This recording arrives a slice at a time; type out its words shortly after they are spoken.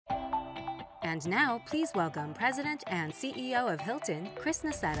And now, please welcome President and CEO of Hilton, Chris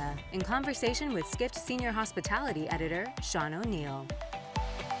Nassetta, in conversation with Skift Senior Hospitality Editor, Sean O'Neill.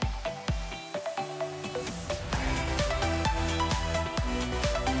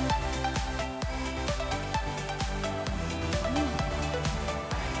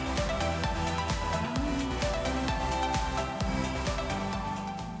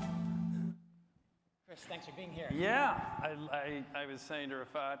 Thanks for being here. Yeah, I was saying to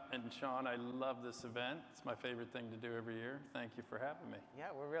Rafat and Sean, I love this event. It's my favorite thing to do every year. Thank you for having me. Yeah,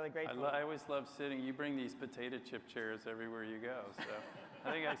 we're really grateful. I always love sitting. You bring these potato chip chairs everywhere you go. So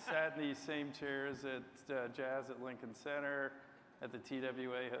I think I sat in these same chairs at Jazz at Lincoln Center, at the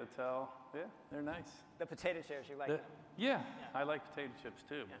TWA Hotel. Yeah, they're nice. The potato chairs, you like them? Yeah, I like potato chips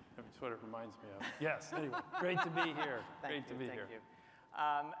too. Yeah. That's what it reminds me of. Yes, anyway, great to be here. Great to be here. Thank you.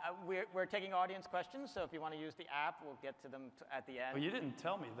 We're taking audience questions, so if you want to use the app, we'll get to them at the end. Well, you didn't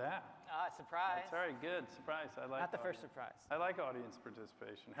tell me that. Surprise. That's all right, good. Surprise. I like Not the first surprise. I like audience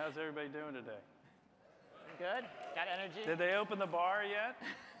participation. How's everybody doing today? Good? Got energy? Did they open the bar yet?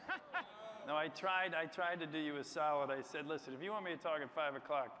 No, I tried to do you a solid. I said, listen, if you want me to talk at 5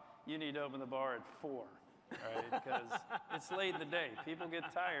 o'clock, you need to open the bar at 4. All right, because it's late in the day. People get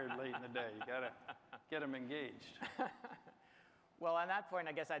tired late in the day. You gotta get them engaged. Well, on that point,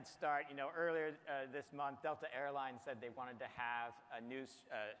 I guess I'd start. You know, earlier this month, Delta Airlines said they wanted to have a new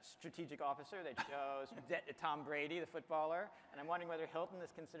strategic officer. They chose Tom Brady, the footballer. And I'm wondering whether Hilton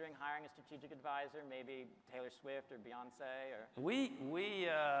is considering hiring a strategic advisor, maybe Taylor Swift or Beyonce, or.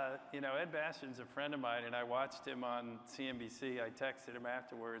 You know, Ed Bastian's a friend of mine, and I watched him on CNBC. I texted him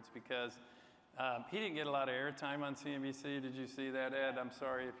afterwards because he didn't get a lot of airtime on CNBC. Did you see that, Ed? I'm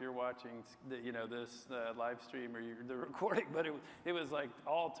sorry if you're watching this live stream or the recording, but it was like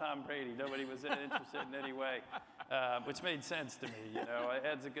all Tom Brady. Nobody was interested in any way, which made sense to me. You know,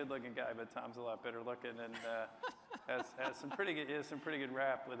 Ed's a good-looking guy, but Tom's a lot better looking and has some pretty good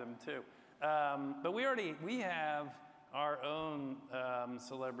rap with him too. But we have our own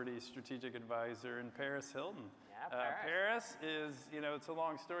celebrity strategic advisor in Paris Hilton. Yeah, Paris is, you know, it's a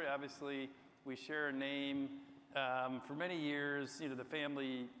long story. Obviously, we share a name. For many years, you know, the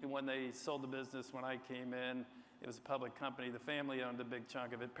family, when they sold the business, when I came in, it was a public company. The family owned a big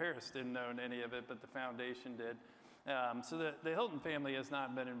chunk of it. Paris didn't own any of it, but the foundation did. So the Hilton family has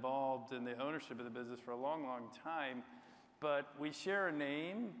not been involved in the ownership of the business for a long, long time. But we share a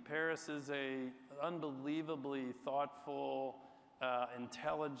name. Paris is a unbelievably thoughtful,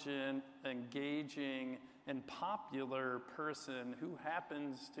 intelligent, engaging, and popular person who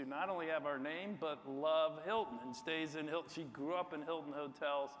happens to not only have our name, but love Hilton and stays in Hilton. She grew up in Hilton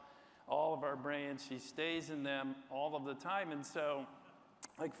hotels, all of our brands. She stays in them all of the time. And so,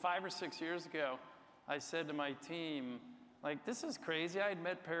 like 5 or 6 years ago, I said to my team, like, this is crazy. I had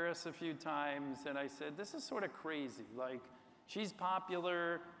met Paris a few times, and I said, this is sort of crazy. Like, she's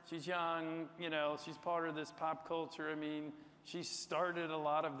popular, she's young, you know, she's part of this pop culture. I mean, she started a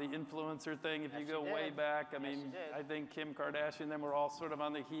lot of the influencer thing. If you go way back, I mean, I think Kim Kardashian and them were all sort of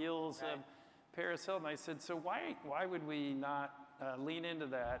on the heels of Paris Hilton. I said, so why would we not lean into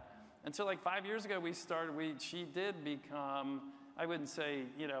that? And so like 5 years ago, she did become, I wouldn't say,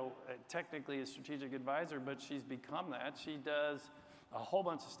 you know, technically a strategic advisor, but she's become that. She does a whole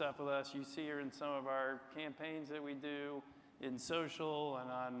bunch of stuff with us. You see her in some of our campaigns that we do in social and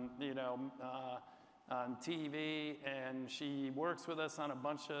on, you know, on TV, and she works with us on a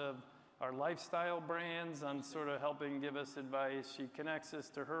bunch of our lifestyle brands on sort of helping give us advice. She connects us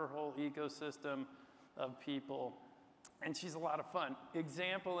to her whole ecosystem of people, and she's a lot of fun.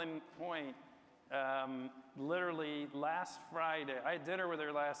 Example in point, literally last Friday, I had dinner with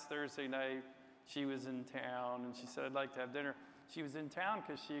her last Thursday night. She was in town, and she said, I'd like to have dinner. She was in town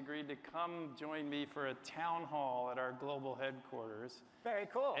because she agreed to come join me for a town hall at our global headquarters. Very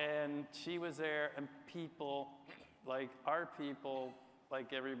cool. And she was there, and people, like our people,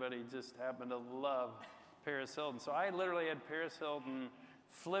 like everybody, just happened to love Paris Hilton. So I literally had Paris Hilton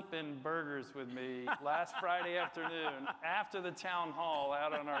flipping burgers with me last Friday afternoon after the town hall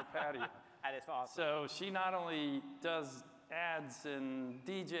out on our patio. That is awesome. So she not only does ads and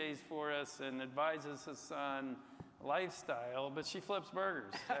DJs for us and advises us on lifestyle, but she flips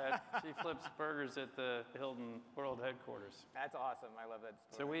burgers. She flips burgers at the Hilton World Headquarters. That's awesome. I love that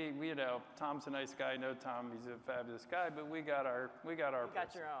story. So we you know, Tom's a nice guy. I know Tom, he's a fabulous guy, but we got our You got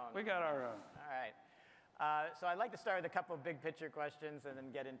your own. We got our own. All right. So I'd like to start with a couple of big picture questions and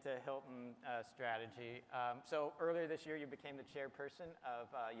then get into Hilton strategy. So earlier this year, you became the chairperson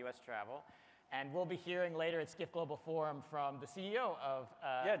of U.S. Travel. And we'll be hearing later at Skift Global Forum from the CEO of...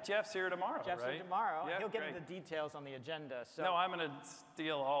 yeah, Jeff's here tomorrow, Jeff's right? here tomorrow. Yeah, He'll get great. into the details on the agenda. So, no, I'm going to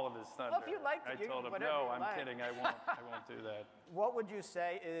steal all of his thunder. Well, if you'd like to, I told him, whatever no, you I'm like. kidding. I won't do that. What would you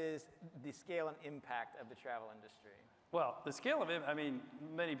say is the scale and impact of the travel industry? Well, the scale of it, I mean,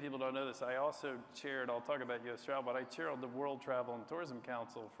 many people don't know this. I also chaired, I'll talk about U.S. travel, but I chaired the World Travel and Tourism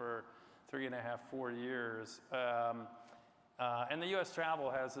Council for 3.5, 4 years. And the U.S.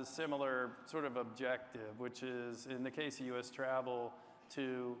 travel has a similar sort of objective, which is, in the case of U.S. travel,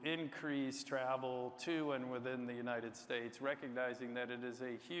 to increase travel to and within the United States, recognizing that it is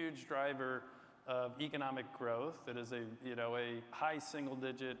a huge driver of economic growth. It is a high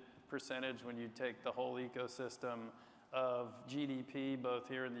single-digit percentage when you take the whole ecosystem of GDP, both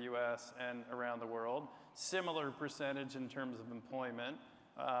here in the U.S. and around the world. Similar percentage in terms of employment.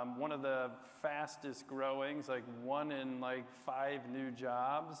 One of the fastest growings, like 1 in 5 new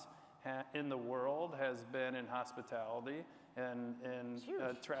jobs in the world has been in hospitality and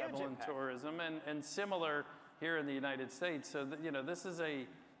travel and tourism, and similar here in the United States. So this is a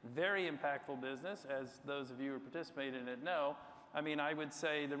very impactful business, as those of you who participate in it know. I mean, I would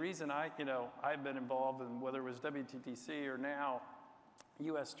say the reason I've been involved in whether it was WTTC or now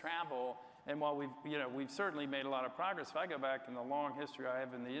U.S. travel, and while we've certainly made a lot of progress, if I go back in the long history I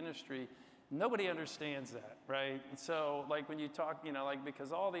have in the industry, nobody understands that, right? And so, when you talk,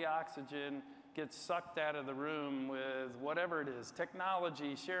 because all the oxygen gets sucked out of the room with whatever it is,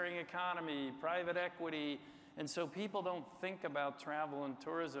 technology, sharing economy, private equity, and so people don't think about travel and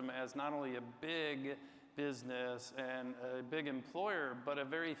tourism as not only a big business and a big employer, but a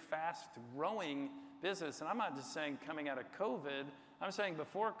very fast-growing business. And I'm not just saying coming out of COVID, I'm saying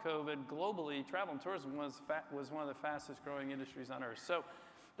before COVID, globally, travel and tourism was one of the fastest growing industries on earth. So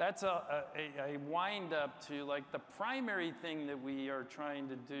that's a wind up to the primary thing that we are trying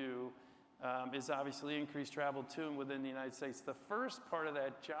to do is obviously increase travel to and within the United States. The first part of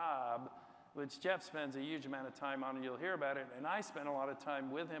that job, which Jeff spends a huge amount of time on, and you'll hear about it, and I spent a lot of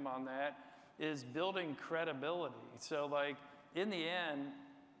time with him on that, is building credibility. So in the end,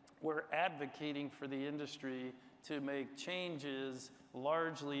 we're advocating for the industry to make changes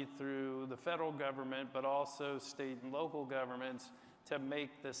largely through the federal government, but also state and local governments to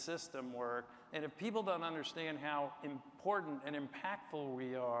make the system work. And if people don't understand how important and impactful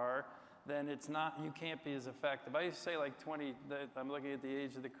we are, then you can't be as effective. I used to say I'm looking at the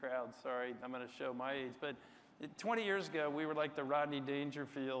age of the crowd, sorry, I'm gonna show my age, but 20 years ago, we were like the Rodney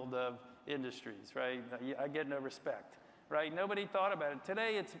Dangerfield of industries, right? I get no respect, right? Nobody thought about it.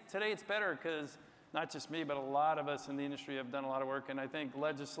 Today it's better because not just me, but a lot of us in the industry have done a lot of work, and I think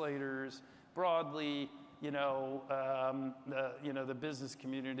legislators broadly, the business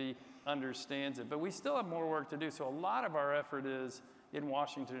community understands it. But we still have more work to do. So a lot of our effort is in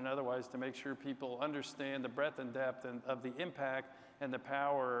Washington and otherwise to make sure people understand the breadth and depth of the impact and the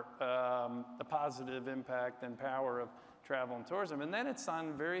power, the positive impact and power of travel and tourism. And then it's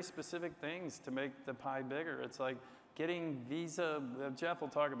on very specific things to make the pie bigger. It's like getting visa, Jeff will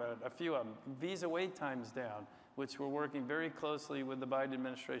talk about it, a few of them, visa wait times down, which we're working very closely with the Biden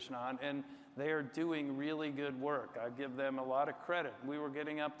administration on, and they are doing really good work. I give them a lot of credit. We were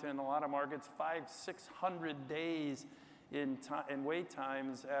getting up to, in a lot of markets, 500-600 days in wait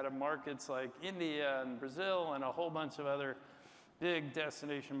times out of markets like India and Brazil and a whole bunch of other big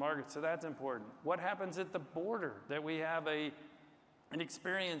destination markets, so that's important. What happens at the border? That we have an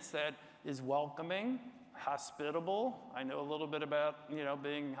experience that is welcoming, hospitable. I know a little bit about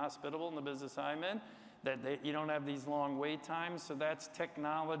being hospitable in the business I'm in, that you don't have these long wait times, so that's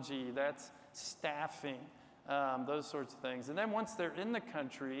technology, that's staffing, those sorts of things. And then once they're in the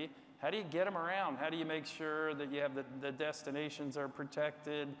country, how do you get them around? How do you make sure that you have the destinations are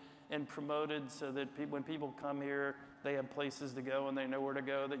protected and promoted so that when people come here, they have places to go and they know where to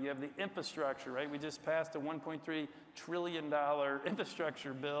go, that you have the infrastructure, right? We just passed a $1.3 trillion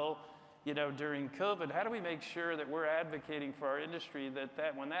infrastructure bill, during COVID. How do we make sure that we're advocating for our industry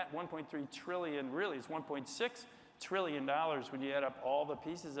that when that 1.3 trillion, really is $1.6 trillion when you add up all the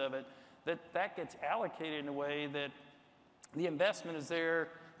pieces of it, that gets allocated in a way that the investment is there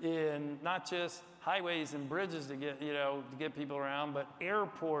in not just highways and bridges to get people around, but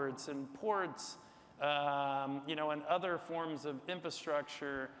airports and ports, and other forms of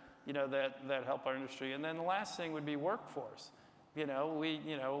infrastructure, that help our industry. And then the last thing would be workforce.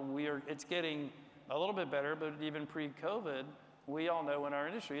 It's getting a little bit better, but even pre-COVID, we all know in our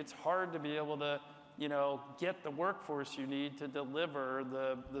industry, it's hard to be able to, get the workforce you need to deliver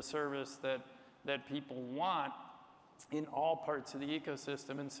the service that people want in all parts of the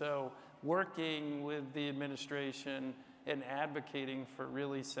ecosystem. And so working with the administration and advocating for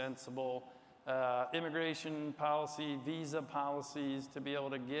really sensible immigration policy, visa policies to be able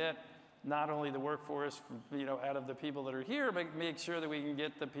to get not only the workforce from, out of the people that are here, but make sure that we can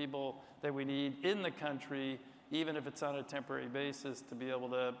get the people that we need in the country, even if it's on a temporary basis, to be able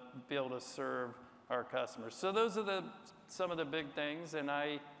to serve our customers. So those are some of the big things, and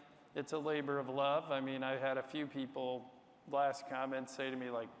it's a labor of love. I mean, I had a few people last comment say to me,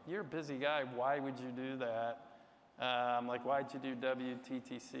 like, you're a busy guy, why would you do that? Like, why'd you do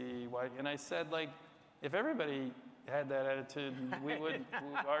WTTC? Why? And I said, like, if everybody had that attitude,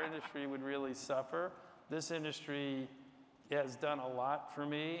 our industry would really suffer. This industry has done a lot for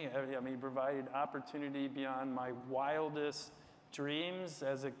me. I mean, provided opportunity beyond my wildest dreams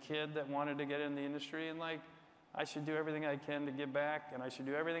as a kid that wanted to get in the industry. And like, I should do everything I can to give back, and I should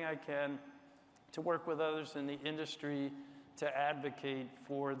do everything I can to work with others in the industry to advocate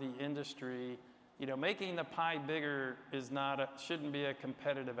for the industry. Making the pie bigger shouldn't be a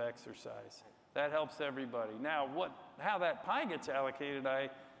competitive exercise. That helps everybody. Now, how that pie gets allocated,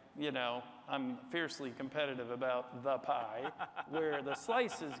 I'm fiercely competitive about the pie. Where the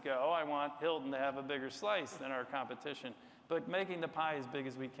slices go, I want Hilton to have a bigger slice than our competition. But making the pie as big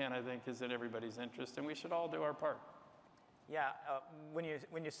as we can, I think, is in everybody's interest, and we should all do our part. Yeah, when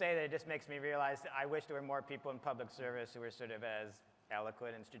you say that, it just makes me realize that I wish there were more people in public service who were sort of as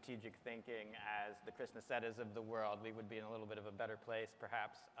eloquent and strategic thinking as the Chris Nassettas of the world. We would be in a little bit of a better place,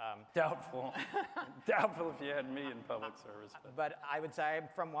 perhaps. Doubtful. Doubtful if you had me in public service. But I would say I'm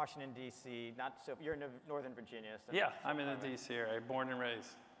from Washington, D.C., you're in Northern Virginia. So yeah, I'm in the D.C. area, born and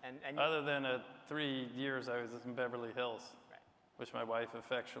raised. And other than 3 years I was in Beverly Hills, right, which my wife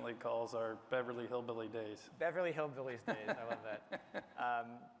affectionately calls our Beverly Hillbilly days. Beverly Hillbillies days, I love that.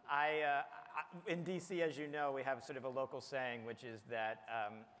 In DC, as you know, we have sort of a local saying, which is that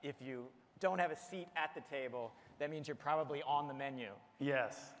if you don't have a seat at the table, that means you're probably on the menu.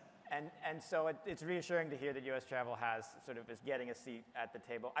 Yes. And so it's reassuring to hear that U.S. Travel is getting a seat at the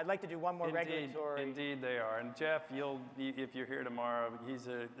table. I'd like to do one more regulatory. Indeed they are. And Jeff, if you're here tomorrow, he's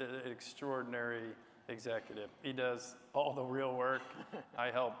an extraordinary executive. He does all the real work.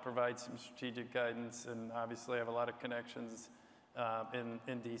 I help provide some strategic guidance, and obviously I have a lot of connections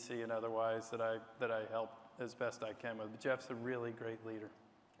in DC and otherwise that I help as best I can with. But Jeff's a really great leader.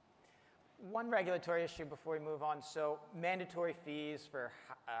 One regulatory issue before we move on. So mandatory fees for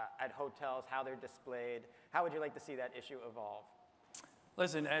at hotels, how they're displayed. How would you like to see that issue evolve?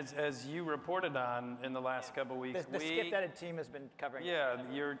 Listen, as you reported on in the last couple of weeks, the Skift Edit team has been covering. Yeah,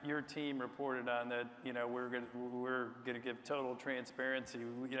 your team reported on that. We're going to give total transparency.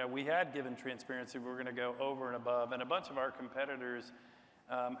 We had given transparency. We're going to go over and above, and a bunch of our competitors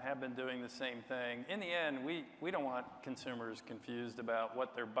have been doing the same thing. In the end, we don't want consumers confused about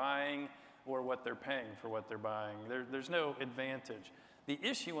what they're buying or what they're paying for what they're buying. There's no advantage. The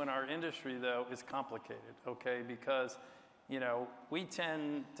issue in our industry, though, is complicated, okay? Because, we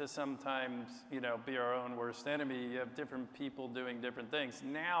tend to sometimes, be our own worst enemy. You have different people doing different things.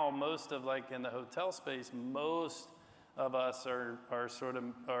 Now, most of, in the hotel space, most of us are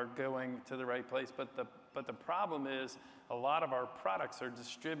going to the right place. But the problem is a lot of our products are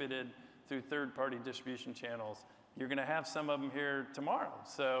distributed through third-party distribution channels. You're going to have some of them here tomorrow.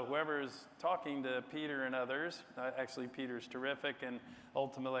 So whoever's talking to Peter and others, actually Peter's terrific, and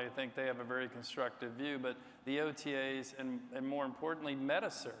ultimately I think they have a very constructive view, but the OTAs and more importantly,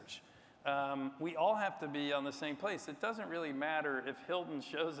 meta-search. We all have to be on the same place. It doesn't really matter if Hilton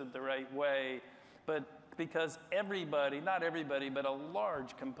shows it the right way, but because everybody, not everybody, but a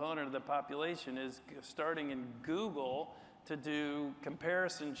large component of the population is starting in Google to do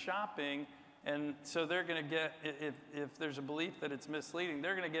comparison shopping. And so they're going to get, if there's a belief that it's misleading,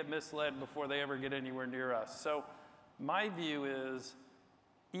 they're going to get misled before they ever get anywhere near us. So my view is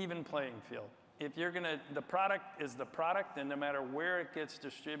even playing field. If you're going to, the product is the product, and no matter where it gets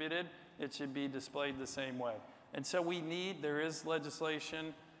distributed, it should be displayed the same way. And so there is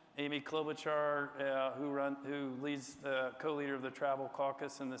legislation. Amy Klobuchar, who leads the co-leader of the Travel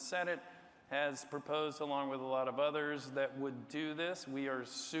Caucus in the Senate, has proposed, along with a lot of others, that would do this. We are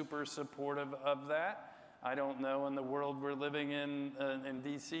super supportive of that. I don't know, in the world we're living in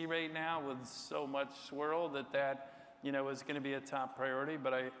DC right now with so much swirl that is going to be a top priority,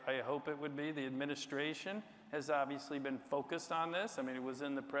 but I hope it would be. The administration has obviously been focused on this. I mean, it was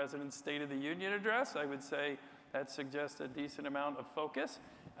in the President's State of the Union address. I would say that suggests a decent amount of focus.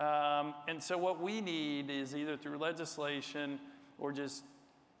 And so what we need is either through legislation or just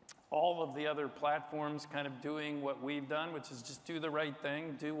all of the other platforms kind of doing what we've done, which is just do the right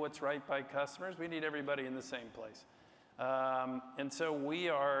thing, do what's right by customers. We need everybody in the same place. And so we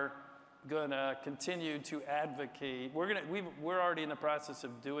are gonna continue to advocate. We're already in the process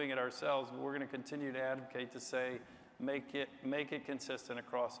of doing it ourselves, but we're gonna continue to advocate to say, make it consistent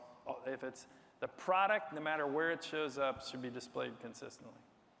across. If it's the product, no matter where it shows up, should be displayed consistently.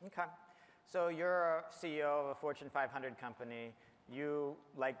 Okay. So you're a CEO of a Fortune 500 company. You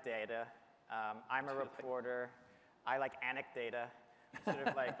like data. I'm a reporter. I like anecdata, sort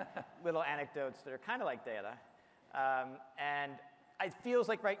of like little anecdotes that are kind of like data. And it feels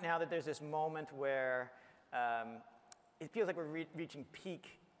like right now that there's this moment where it feels like we're reaching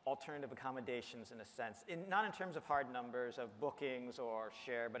peak alternative accommodations in a sense. Not in terms of hard numbers of bookings or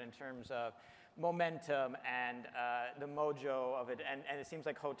share, but in terms of momentum and the mojo of it. And it seems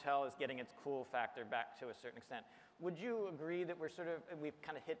like hotel is getting its cool factor back to a certain extent. Would you agree that we've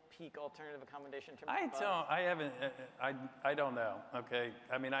kind of hit peak alternative accommodation in terms of I don't know, okay?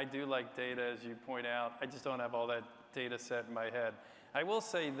 I mean, I do like data, as you point out. I just don't have all that data set in my head. I will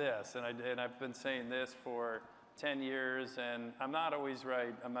say this, and I've been saying this for 10 years, and I'm not always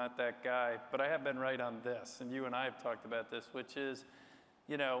right. I'm not that guy, but I have been right on this, and you and I have talked about this, which is,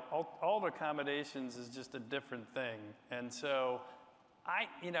 you know, all the accommodations is just a different thing. And so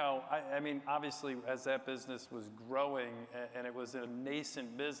I mean, obviously, as that business was growing and it was a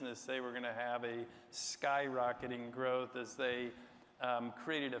nascent business, they were going to have a skyrocketing growth as they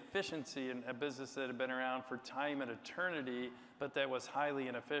created efficiency in a business that had been around for time and eternity, but that was highly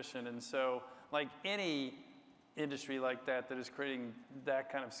inefficient. And so, like any industry like that is creating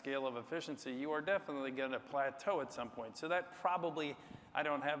that kind of scale of efficiency, you are definitely going to plateau at some point. So that probably, I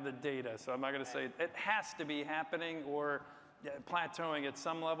don't have the data, so I'm not going to say it has to be happening or plateauing at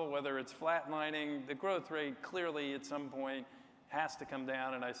some level, whether it's flatlining. The growth rate clearly at some point has to come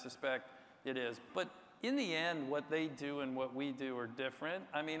down, and I suspect it is. But in the end, what they do and what we do are different.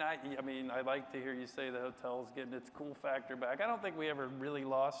 I mean, I like to hear you say the hotel's getting its cool factor back. I don't think we ever really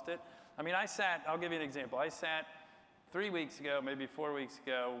lost it. I mean, I'll give you an example. I sat 3 weeks ago, maybe 4 weeks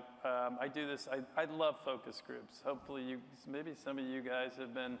ago. I do this, I love focus groups. Hopefully maybe some of you guys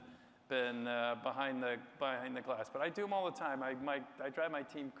have been behind the glass, but I do them all the time. I drive my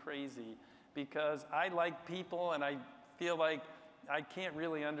team crazy because I like people, and I feel like I can't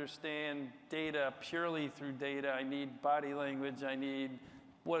really understand data purely through data. I need body language. I need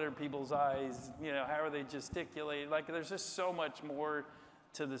what are people's eyes, you know, how are they gesticulating? Like, there's just so much more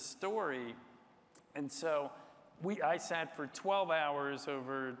to the story. And so I sat for 12 hours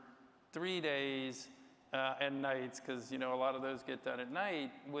over 3 days and nights, because, you know, a lot of those get done at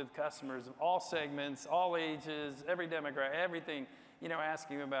night, with customers of all segments, all ages, every demographic, everything, you know,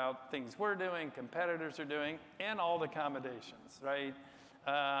 asking about things we're doing, competitors are doing, and all the accommodations, right?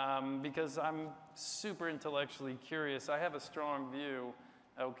 Because I'm super intellectually curious. I have a strong view,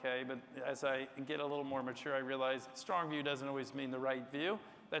 okay, but as I get a little more mature, I realize strong view doesn't always mean the right view.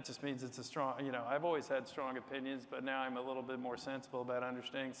 That just means it's a strong, you know, I've always had strong opinions, but now I'm a little bit more sensible about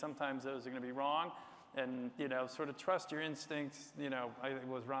understanding sometimes those are going to be wrong. And, you know, sort of trust your instincts. You know, I think it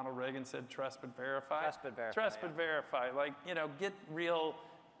was Ronald Reagan said, trust but verify. Trust but verify. Trust but verify. Like, you know, get real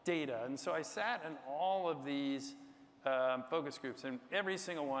data. And so I sat in all of these focus groups, and every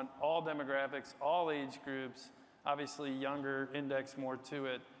single one, all demographics, all age groups, obviously younger index more to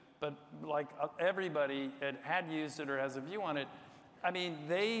it, but like everybody had used it or has a view on it. I mean,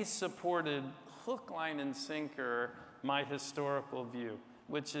 they supported hook, line, and sinker my historical view,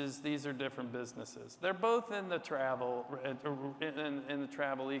 which is these are different businesses. They're both in the travel in the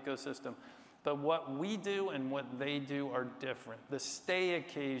travel ecosystem, but what we do and what they do are different. The stay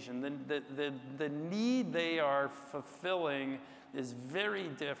occasion, the need they are fulfilling is very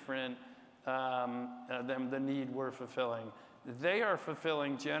different than the need we're fulfilling. They are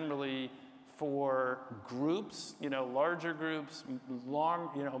fulfilling generally for groups, you know, larger groups, long,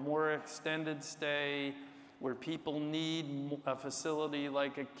 you know, more extended stay, where people need a facility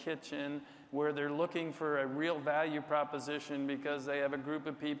like a kitchen, where they're looking for a real value proposition because they have a group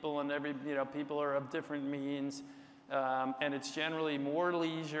of people and people are of different means. And it's generally more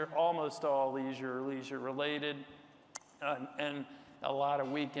leisure, almost all leisure related, and a lot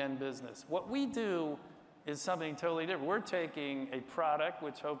of weekend business. What we do is something totally different. We're taking a product,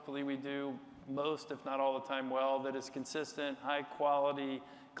 which hopefully we do most, if not all the time well, that is consistent, high quality,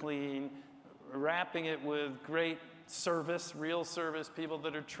 clean, wrapping it with great service, real service, people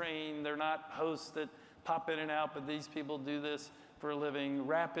that are trained. They're not hosts that pop in and out, but these people do this for a living,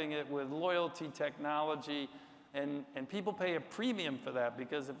 wrapping it with loyalty technology. And people pay a premium for that,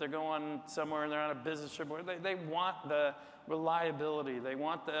 because if they're going somewhere and they're on a business trip, they want the reliability, they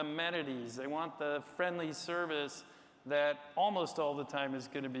want the amenities, they want the friendly service that almost all the time is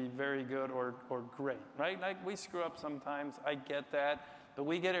going to be very good or great, right? Like, we screw up sometimes, I get that. but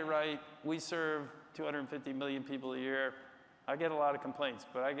we get it right. We serve 250 million people a year. I get a lot of complaints,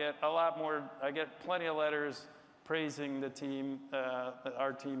 but I get a lot more, I get plenty of letters praising the team,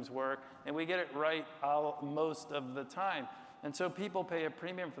 our team's work, and we get it right most of the time. And so people pay a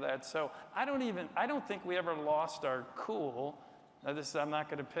premium for that. So I don't think we ever lost our cool. Now I'm not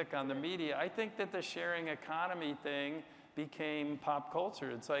going to pick on the media. I think that the sharing economy thing became pop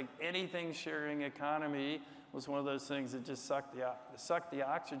culture. It's like anything sharing economy was one of those things that just sucked the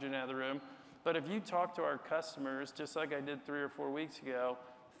oxygen out of the room. But if you talk to our customers, just like I did 3 or 4 weeks ago,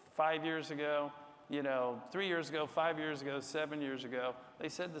 5 years ago, 3 years ago, 5 years ago, 7 years ago, they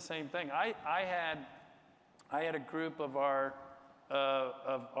said the same thing. I had a group of our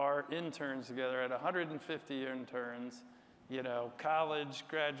interns together. I had 150 interns, college,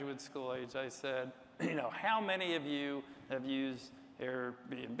 graduate school age. I said, how many of you have used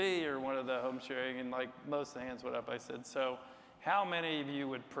Airbnb or one of the home sharing? And like most of the hands went up. I said, so how many of you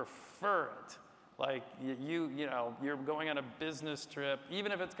would prefer it? Like you're going on a business trip,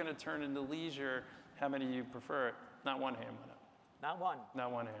 even if it's going to turn into leisure, how many of you prefer it? Not one hand went up. Not one?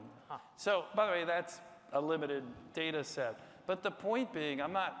 Not one hand. Huh. So, by the way, that's a limited data set. But the point being,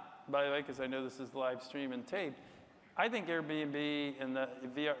 I'm not, by the way, because I know this is live stream and taped, I think Airbnb and the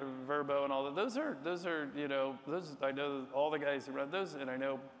Vrbo and all that, those are, I know all the guys who run those, and I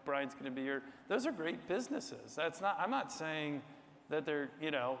know Brian's going to be here. Those are great businesses. I'm not saying that they're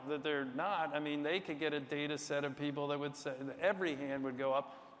not. I mean, they could get a data set of people that would say, that every hand would go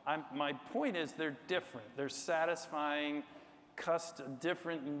up. My point is they're different. They're satisfying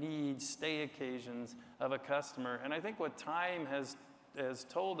different needs, stay occasions of a customer. And I think what time has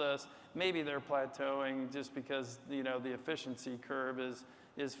told us, maybe they're plateauing just because the efficiency curve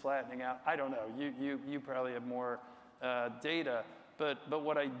is flattening out. I don't know. You probably have more data. But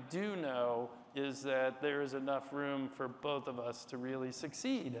what I do know is that there is enough room for both of us to really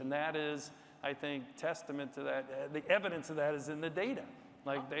succeed. And that is, I think, testament to that. The evidence of that is in the data.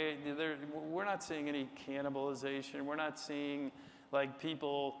 Like we're not seeing any cannibalization. We're not seeing like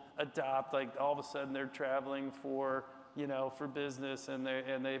people adopt, like all of a sudden they're traveling for business and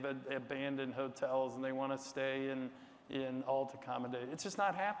they've abandoned hotels and they want to stay in alt accommodation. It's just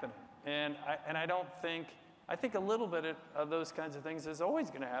not happening. And I think a little bit of those kinds of things is always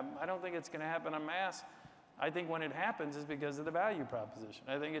going to happen. I don't think it's going to happen en masse. I think when it happens is because of the value proposition.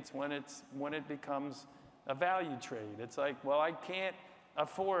 I think it's when it becomes a value trade. It's like, well, I can't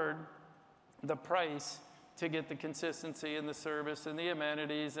afford the price to get the consistency and the service and the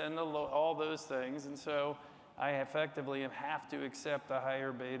amenities and all those things. And so I effectively have to accept a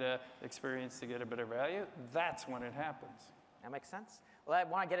higher beta experience to get a better value. That's when it happens. That makes sense. Well, I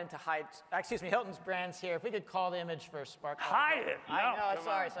want to get into Hilton's brands here. If we could call the image for Spark. Hyatt! I know,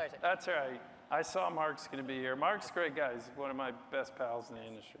 sorry. That's all right. I saw Mark's going to be here. Mark's a great guy. He's one of my best pals in the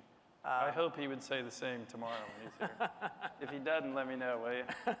industry. I hope he would say the same tomorrow when he's here. If he doesn't, let me know, will you?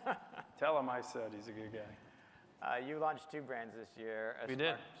 Tell him I said he's a good guy. You launched 2 brands this year. We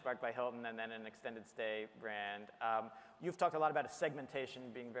did. Spark by Hilton and then an extended stay brand. You've talked a lot about segmentation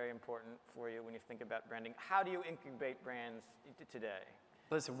being very important for you when you think about branding. How do you incubate brands today?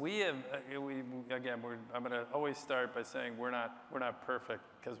 Listen, I'm going to always start by saying we're not perfect,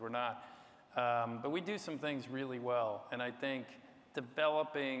 because we're not. But we do some things really well. And I think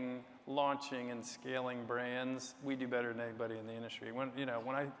developing, launching, and scaling brands, we do better than anybody in the industry. When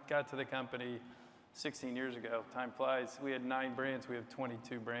I got to the company 16 years ago, time flies, we had 9 brands, we have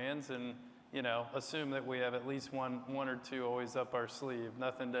 22 brands, and assume that we have at least one or two always up our sleeve.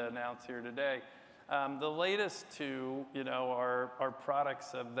 Nothing to announce here today. The latest 2, are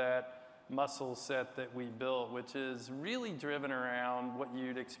products of that muscle set that we built, which is really driven around what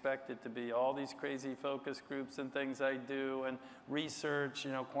you'd expect it to be. All these crazy focus groups and things I do, and research,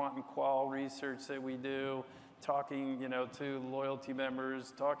 quant and qual research that we do, talking, to loyalty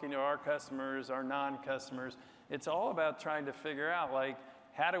members, talking to our customers, our non-customers. It's all about trying to figure out, like,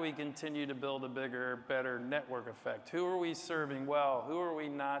 how do we continue to build a bigger, better network effect? Who are we serving well? Who are we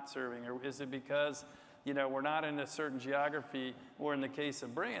not serving? Or is it because we're not in a certain geography, or in the case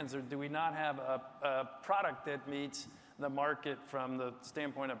of brands, or do we not have a product that meets the market from the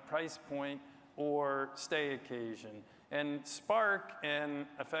standpoint of price point or stay occasion? And Spark, and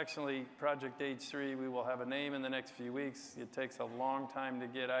affectionately Project H3, we will have a name in the next few weeks. It takes a long time to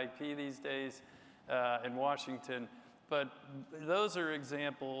get IP these days in Washington. But those are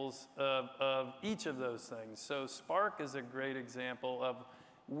examples of each of those things. So Spark is a great example of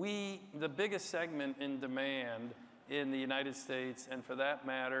the biggest segment in demand in the United States, and for that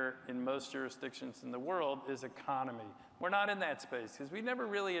matter, in most jurisdictions in the world, is economy. We're not in that space because we never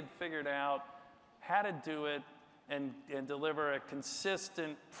really had figured out how to do it and deliver a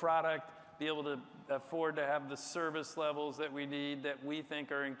consistent product, be able to afford to have the service levels that we need that we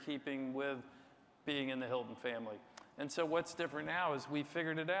think are in keeping with being in the Hilton family. And so what's different now is we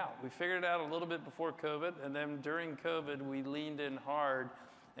figured it out. We figured it out a little bit before COVID, and then during COVID, we leaned in hard,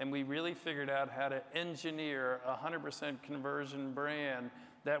 and we really figured out how to engineer a 100% conversion brand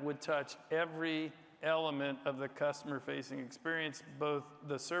that would touch every element of the customer-facing experience, both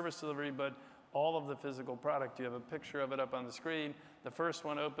the service delivery, but all of the physical product. You have a picture of it up on the screen. The first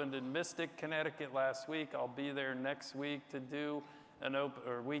one opened in Mystic, Connecticut last week. I'll be there next week to do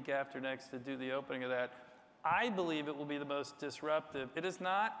or week after next to do the opening of that. I believe it will be the most disruptive. It is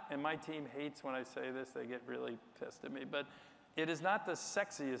not, and my team hates when I say this, they get really pissed at me, but it is not the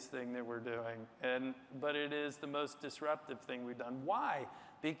sexiest thing that we're doing, but it is the most disruptive thing we've done. Why?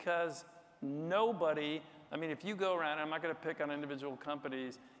 Because nobody, I mean, if you go around, I'm not going to pick on individual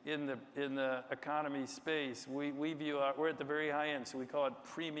companies in the economy space. We view we're at the very high end, so we call it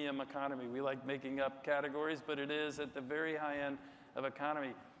premium economy. We like making up categories, but it is at the very high end of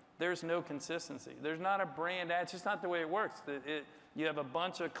economy. There's no consistency. There's not a brand. It's just not the way it works. You have a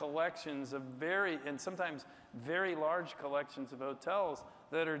bunch of collections of and sometimes very large collections of hotels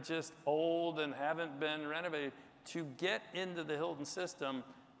that are just old and haven't been renovated. To get into the Hilton system,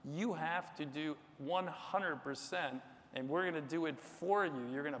 you have to do 100%, and we're going to do it for you.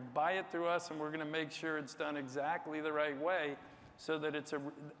 You're going to buy it through us, and we're going to make sure it's done exactly the right way so that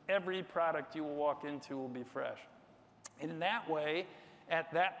every product you will walk into will be fresh. And in that way,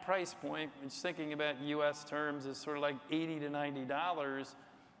 at that price point, just thinking about US terms is sort of like $80 to $90,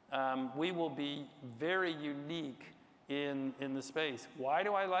 we will be very unique in the space. Why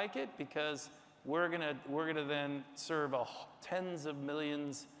do I like it? Because we're gonna then serve tens of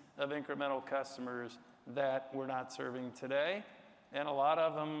millions of incremental customers that we're not serving today. And a lot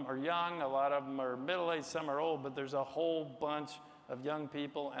of them are young, a lot of them are middle-aged, some are old, but there's a whole bunch of young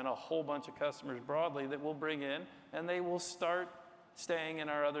people and a whole bunch of customers broadly that we'll bring in, and they will start staying in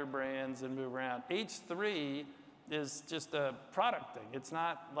our other brands and move around. H3 is just a product thing. It's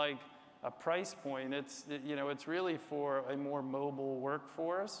not like a price point. It's really for a more mobile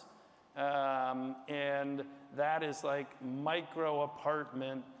workforce. And that is like micro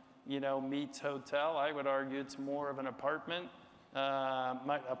apartment, meets hotel. I would argue it's more of an apartment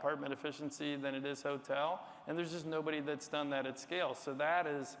efficiency than it is hotel. And there's just nobody that's done that at scale. So that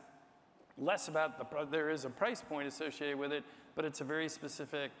is less about there is a price point associated with it, but it's a very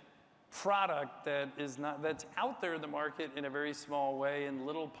specific product that's out there in the market in a very small way in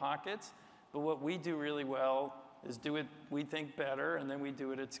little pockets. But what we do really well is do it, we think, better, and then we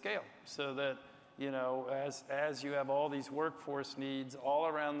do it at scale. So that, as you have all these workforce needs all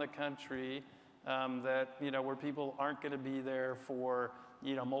around the country, where people aren't going to be there for,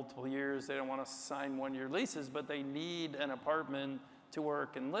 multiple years. They don't want to sign one-year leases, but they need an apartment to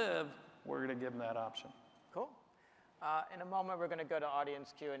work and live. We're going to give them that option. Cool. In a moment, we're going to go to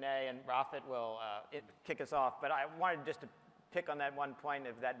audience Q&A, and Rafat will kick us off. But I wanted just to pick on that one point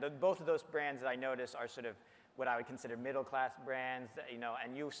of that both of those brands that I noticed are sort of what I would consider middle-class brands,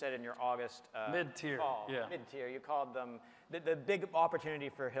 and you said in your August mid-tier, call, mid-tier, you called them, the big opportunity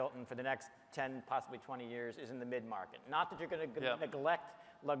for Hilton for the next 10, possibly 20 years is in the mid-market. Not that you're going to neglect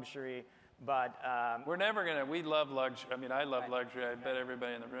luxury, but... We're never going to, we love luxury. I mean, I love luxury. I bet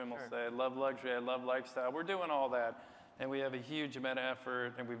everybody in the room will say, I love luxury, I love lifestyle. We're doing all that, and we have a huge amount of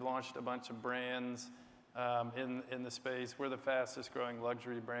effort, and we've launched a bunch of brands in the space. We're the fastest growing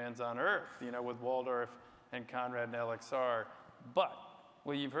luxury brands on earth, with Waldorf and Conrad and LXR. But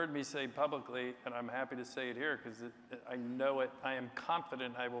what you've heard me say publicly, and I'm happy to say it here because I know it, I am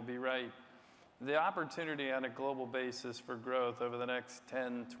confident I will be right. The opportunity on a global basis for growth over the next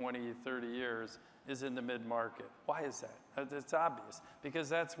 10, 20, 30 years is in the mid-market. Why is that? It's obvious, because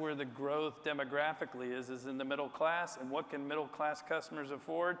that's where the growth demographically is in the middle class. And what can middle class customers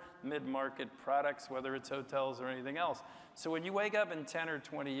afford? Mid-market products, whether it's hotels or anything else. So when you wake up in 10 or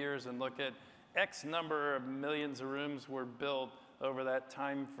 20 years and look at X number of millions of rooms were built over that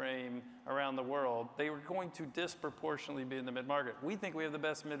time frame around the world, they were going to disproportionately be in the mid-market. We think we have the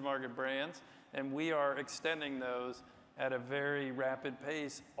best mid-market brands, and we are extending those at a very rapid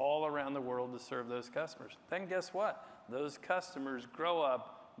pace all around the world to serve those customers. Then guess what? Those customers grow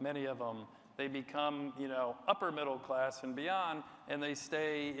up, many of them, they become, upper middle class and beyond, and they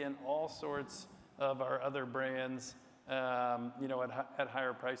stay in all sorts of our other brands, at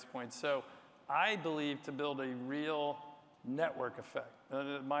higher price points. So I believe to build a real network effect.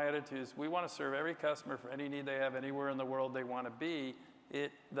 My attitude is we want to serve every customer for any need they have anywhere in the world they want to be.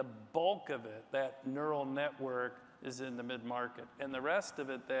 The bulk of it, that neural network, is in the mid-market. And the rest of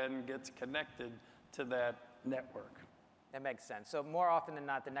it then gets connected to that network. That makes sense. So more often than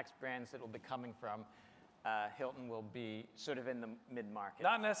not, the next brands that will be coming from Hilton will be sort of in the mid-market.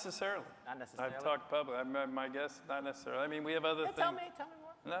 Not necessarily. Not necessarily? I've talked publicly. My guess, not necessarily. I mean, we have other things. Tell me more.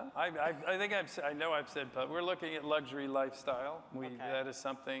 No, I think I know I've said public. We're looking at luxury lifestyle. That is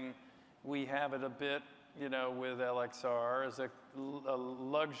something we have it a bit, with LXR as a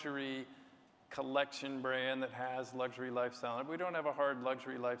luxury collection brand that has luxury lifestyle. We don't have a hard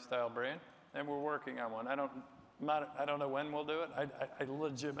luxury lifestyle brand, and we're working on one. I don't know when we'll do it. I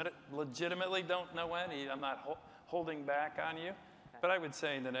legitimately don't know when. I'm not holding back on you. But I would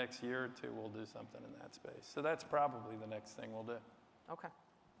say in the next year or two, we'll do something in that space. So that's probably the next thing we'll do. Okay.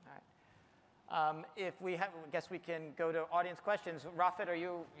 All right. If we have, I guess we can go to audience questions. Rafet, are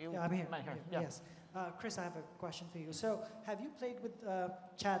you? Yeah, I'm here. Yeah. Yes. Chris, I have a question for you. So have you played with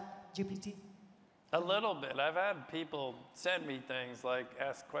Chat GPT? A little bit. I've had people send me things like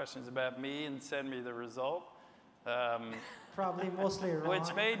ask questions about me and send me the result. Probably mostly wrong.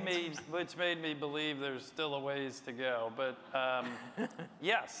 Which made me believe there's still a ways to go. But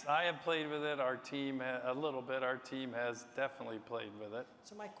yes, I have played with it. Our team a little bit. Our team has definitely played with it.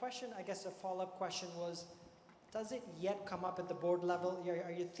 So my question, I guess, a follow-up question was, does it yet come up at the board level?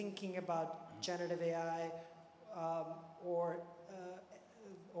 Are you thinking about generative AI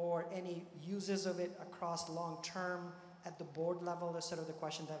or any uses of it across long term at the board level? That's sort of the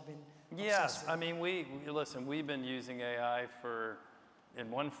question that I've been. Yes, I mean, listen, we've been using AI in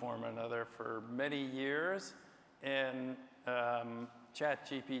one form or another for many years, and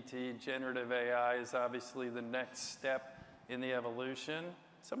ChatGPT, generative AI, is obviously the next step in the evolution.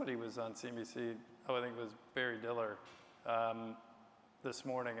 Somebody was on CNBC, I think it was Barry Diller, this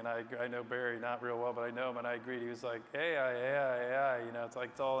morning, and I know Barry not real well, but I know him, and I agreed. He was like, AI,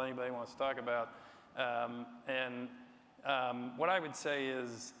 it's all anybody wants to talk about. What I would say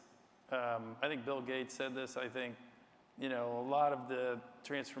is, I think Bill Gates said this, I think, a lot of the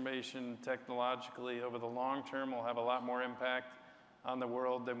transformation technologically over the long term will have a lot more impact on the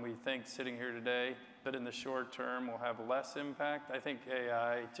world than we think sitting here today, but in the short term will have less impact. I think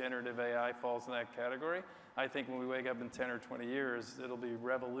AI, generative AI, falls in that category. I think when we wake up in 10 or 20 years, it'll be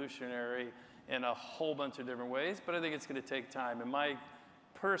revolutionary in a whole bunch of different ways, but I think it's going to take time. And my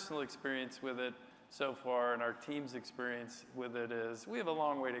personal experience with it so far, and our team's experience with it, is we have a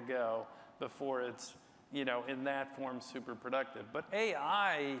long way to go before it's, in that form, super productive. But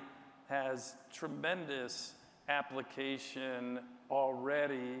AI has tremendous application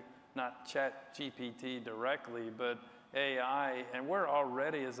already, not ChatGPT directly, but AI, and we're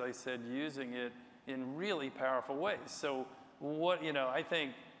already, as I said, using it in really powerful ways. So I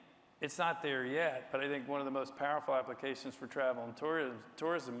think it's not there yet, but I think one of the most powerful applications for travel and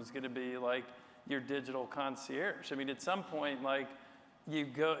tourism is going to be like your digital concierge. I mean, at some point, like you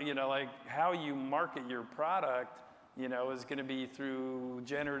go, like how you market your product, is going to be through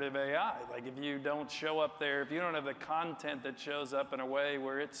generative AI. Like if you don't show up there, if you don't have the content that shows up in a way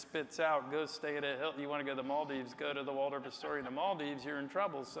where it spits out, go stay at a Hilton, you want to go to the Maldives, go to the Waldorf Astoria in the Maldives, you're in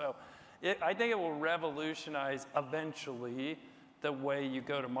trouble. So I think it will revolutionize eventually the way you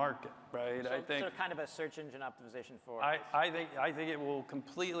go to market, right? So, I think sort of kind of a search engine optimization for I think it will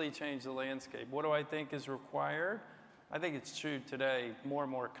completely change the landscape. What do I think is required? I think it's true today, more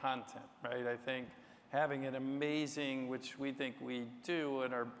and more content, right? I think having an amazing, which we think we do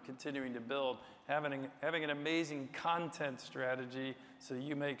and are continuing to build, having an amazing content strategy so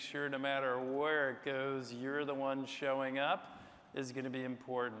you make sure no matter where it goes, you're the one showing up, is going to be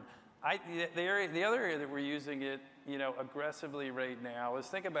important. The other area that we're using it, aggressively right now is,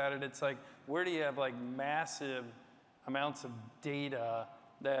 think about it. It's like, where do you have like massive amounts of data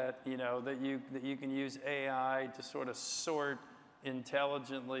that you can use AI to sort of sort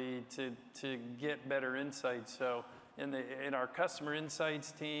intelligently to get better insights. So in our customer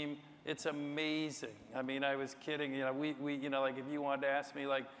insights team, it's amazing. I mean, I was kidding. We like if you wanted to ask me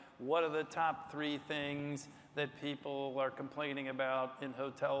like, what are the top 3 things that people are complaining about in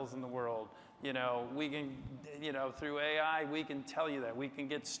hotels in the world? We can, through AI, we can tell you that. We can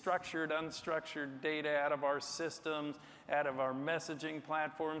get structured, unstructured data out of our systems, out of our messaging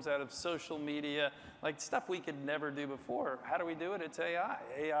platforms, out of social media, like stuff we could never do before. How do we do it? It's AI.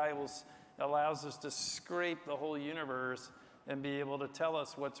 AI allows us to scrape the whole universe and be able to tell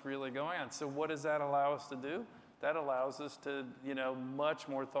us what's really going on. So what does that allow us to do? That allows us to, much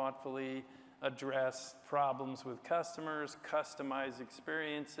more thoughtfully address problems with customers, customize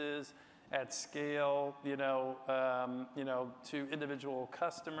experiences at scale, to individual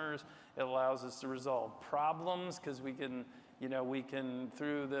customers. It allows us to resolve problems because we can we can,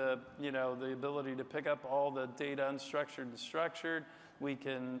 through the ability to pick up all the data unstructured and structured, we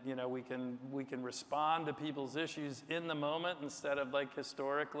can respond to people's issues in the moment instead of like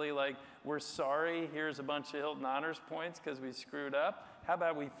historically, like, we're sorry, here's a bunch of Hilton Honors points because we screwed up. How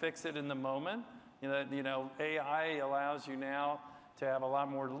about we fix it in the moment? AI allows you now to have a lot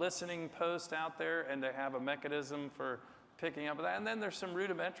more listening posts out there and to have a mechanism for picking up that. And then there's some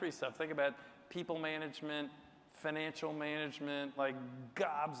rudimentary stuff. Think about people management, financial management, like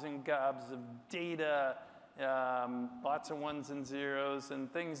gobs and gobs of data, lots of ones and zeros,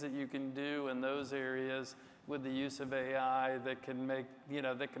 and things that you can do in those areas with the use of AI that can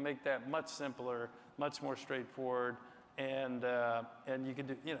make that much simpler, much more straightforward, and you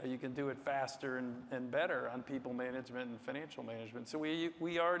can do it faster and better on people management and financial management. So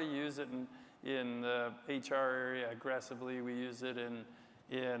we already use it in the HR area aggressively. We use it in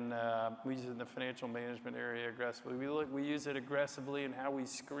the financial management area aggressively. We use it aggressively in how we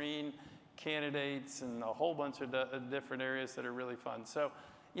screen candidates and a whole bunch of different areas that are really fun. So,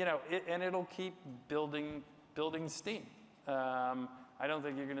 and it'll keep building steam. I don't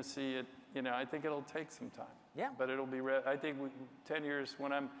think you're going to see it. I think it'll take some time. Yeah. But it'll be. I think 10 years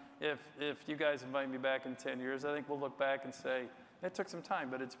if you guys invite me back in 10 years, I think we'll look back and say it took some time,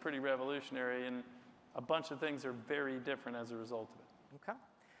 but it's pretty revolutionary, and a bunch of things are very different as a result of it. Okay.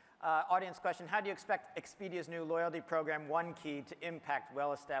 Audience question, how do you expect Expedia's new loyalty program, One Key, to impact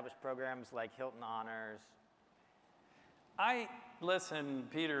well-established programs like Hilton Honors? Listen,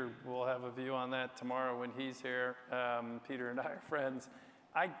 Peter will have a view on that tomorrow when he's here. Peter and I are friends.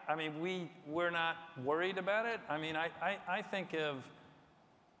 I mean, we're not worried about it. I mean, I think of,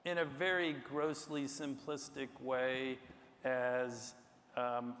 in a very grossly simplistic way, as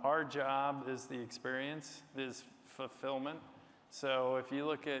our job is the experience, is fulfillment. So if you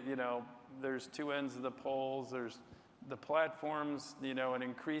look at, there's two ends of the poles. There's the platforms, and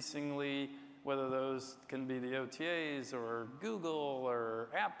increasingly, whether those can be the OTAs or Google or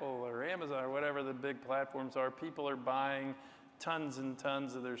Apple or Amazon or whatever the big platforms are, people are buying tons and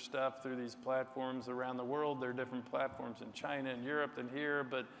tons of their stuff through these platforms around the world. There are different platforms in China and Europe than here,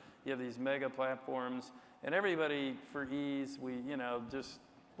 but you have these mega platforms. And everybody, for ease, we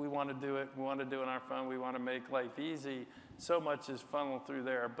want to do it. We want to do it on our phone. We want to make life easy. So much is funneled through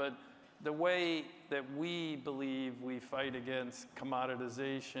there. But the way that we believe we fight against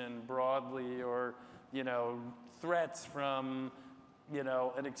commoditization broadly, or, threats from,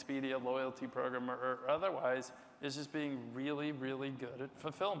 an Expedia loyalty program or otherwise, is just being really, really good at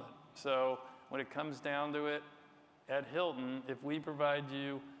fulfillment. So when it comes down to it, at Hilton, if we provide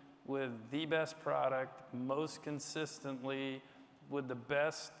you with the best product, most consistently, with the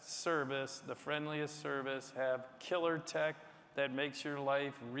best service, the friendliest service, have killer tech that makes your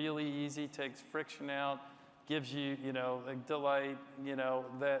life really easy, takes friction out, gives you, a delight,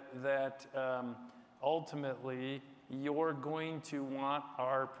 that ultimately you're going to want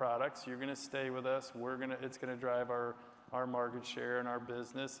our products. You're going to stay with us. It's going to drive our market share and our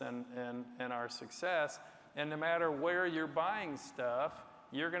business and our success. And no matter where you're buying stuff,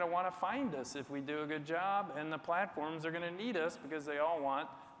 you're going to want to find us if we do a good job, and the platforms are going to need us because they all want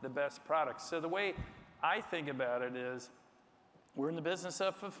the best products. So the way I think about it is, we're in the business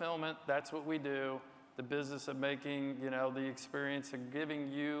of fulfillment. That's what we do. The business of making, the experience and giving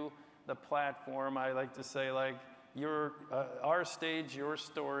you the platform. I like to say, like, our stage, your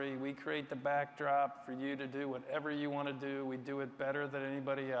story. We create the backdrop for you to do whatever you want to do. We do it better than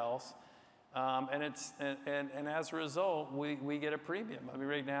anybody else. And as a result, we get a premium. I mean,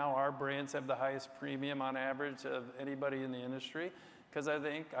 right now, our brands have the highest premium on average of anybody in the industry, because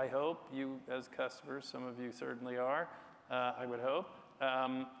I hope you as customers, some of you certainly are, I would hope,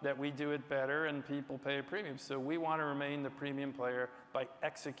 that we do it better and people pay a premium. So we want to remain the premium player by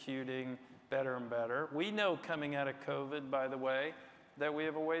executing better and better. We know coming out of COVID, by the way, that we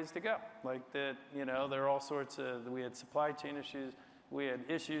have a ways to go. Like that, there are all sorts of, we had supply chain issues, we had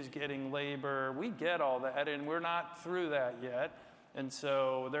issues getting labor. We get all that, and we're not through that yet. And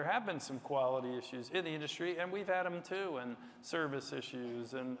so there have been some quality issues in the industry, and we've had them too, and service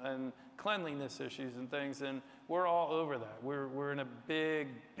issues and cleanliness issues and things, and we're all over that. We're in a big,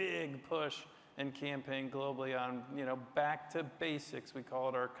 big push and campaign globally on, back to basics. We call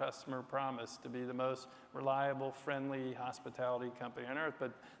it our customer promise, to be the most reliable, friendly hospitality company on earth.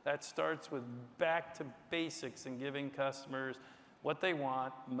 But that starts with back to basics and giving customers what they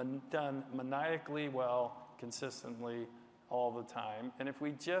want, done maniacally well, consistently, all the time. And if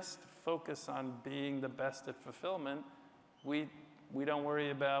we just focus on being the best at fulfillment, we don't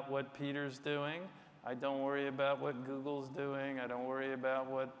worry about what Peter's doing. I don't worry about what Google's doing. I don't worry about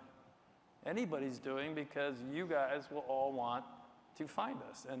what anybody's doing, because you guys will all want to find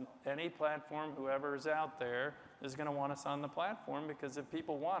us. And any platform, whoever is out there, is going to want us on the platform, because if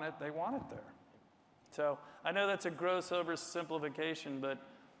people want it, they want it there. So I know that's a gross oversimplification, but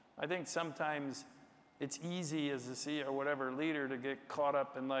I think sometimes it's easy as a CEO or whatever leader to get caught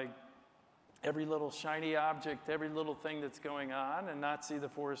up in like every little shiny object, every little thing that's going on, and not see the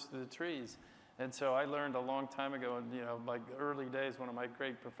forest through the trees. And so I learned a long time ago, in, you know, like early days, one of my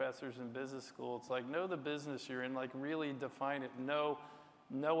great professors in business school, it's like, know the business you're in, like really define it, know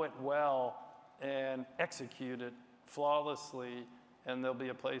it well, and execute it flawlessly, and there'll be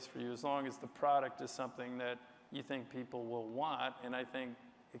a place for you, as long as the product is something that you think people will want. And I think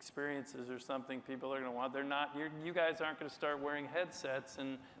experiences are something people are going to want. They're not, you guys aren't going to start wearing headsets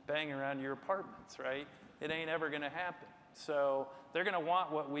and bang around your apartments, right? It ain't ever going to happen. So they're going to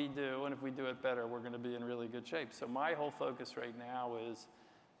want what we do, and if we do it better, we're going to be in really good shape. So my whole focus right now is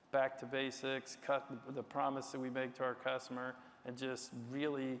back to basics, cut the promise that we make to our customer, and just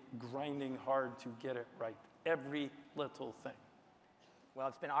really grinding hard to get it right. Every little thing. Well,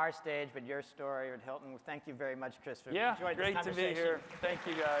 it's been our stage, but your story at Hilton. Thank you very much, Chris. Yeah, Enjoyed this great to be conversation. here. Thank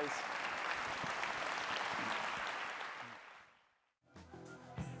you, guys.